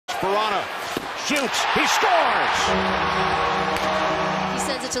Vrana shoots. He scores. He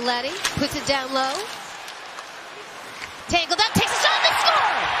sends it to Letty. Puts it down low. Tangled up. Takes a shot. They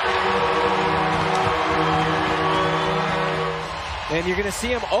score. And you're going to see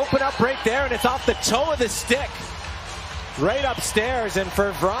him open up right there, and it's off the toe of the stick. Right upstairs, and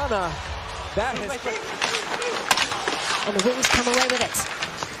for Vrana, that has... And the Wings come away with it.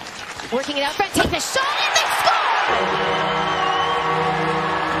 Working it out front, take the shot, and they score!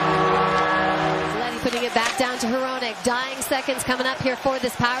 Letty putting it back down to Hronek. Dying seconds coming up here for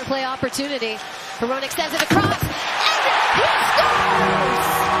this power play opportunity. Hronek sends it across, and he scores!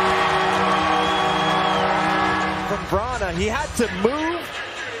 From Vrana, he had to move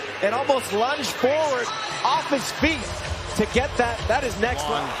and almost lunge forward off his feet to get that. That is next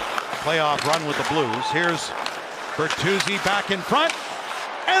one. Playoff run with the Blues. Here's Bertuzzi back in front,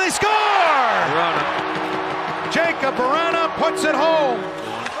 and they score! Jakub Vrana puts it home.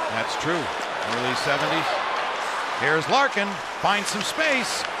 That's true. Early 70s. Here's Larkin, finds some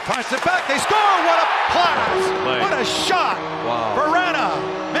space, finds it back. They score! What a pass! What a shot! Wow. Vrana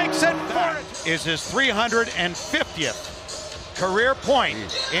makes it 4. Is his 350th career point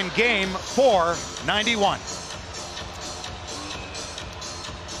in Game 491.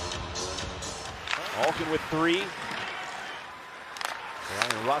 Malkin with 3.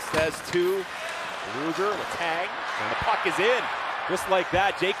 And Rust has 2. Luger, the tag, and the puck is in. Just like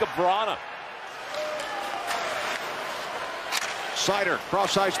that, Jakub Vrana. Sider,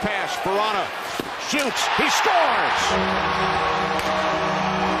 cross-ice pass. Vrana shoots. He scores!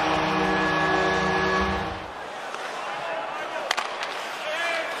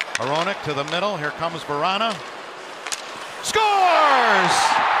 Hronek to the middle. Here comes Vrana. Scores!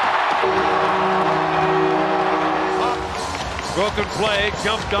 Broken play,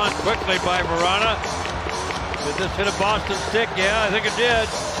 jumped on quickly by Vrana. Did this hit a Boston stick? Yeah, I think it did.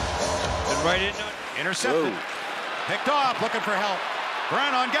 And right into it. Intercepted. Picked off, looking for help.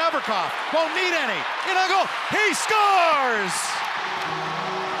 Vrana on Gavrikov. Won't need any. In a goal. He scores!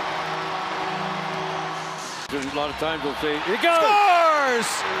 A lot of times we'll say, here he goes! Scores!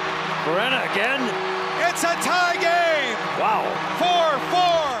 Vrana again. It's a tie game! Wow.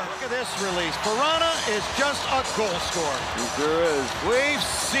 4-4. Look at this release. Vrana is just a goal scorer. He sure is. We've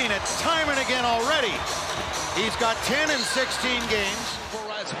seen it time and again already. He's got 10 in 16 games. For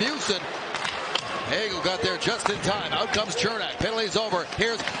Rasmussen. Hagel got there just in time. Out comes Chernak. Penalty's over.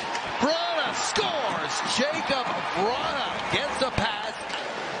 Here's Vrana. Scores! Jakub Vrana gets the pass.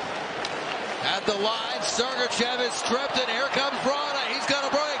 At the line, Sergachev is stripped, and here comes Vrana. He's got a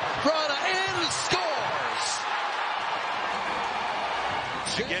break. Vrana in, scores!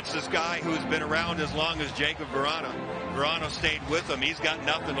 Against this guy who's been around as long as Jakub Vrana. Vrana stayed with him. He's got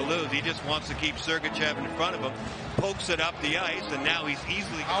nothing to lose. He just wants to keep Sergachev in front of him. Pokes it up the ice, and now he's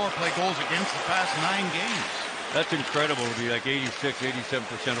easily... Power play goals against the past 9 games. That's incredible to be like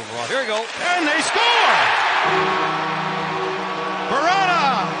 86-87% overall. Here we go. And they score!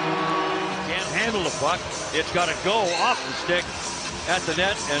 Vrana! Can't handle the puck. It's got to go off the stick at the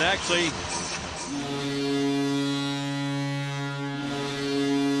net, and actually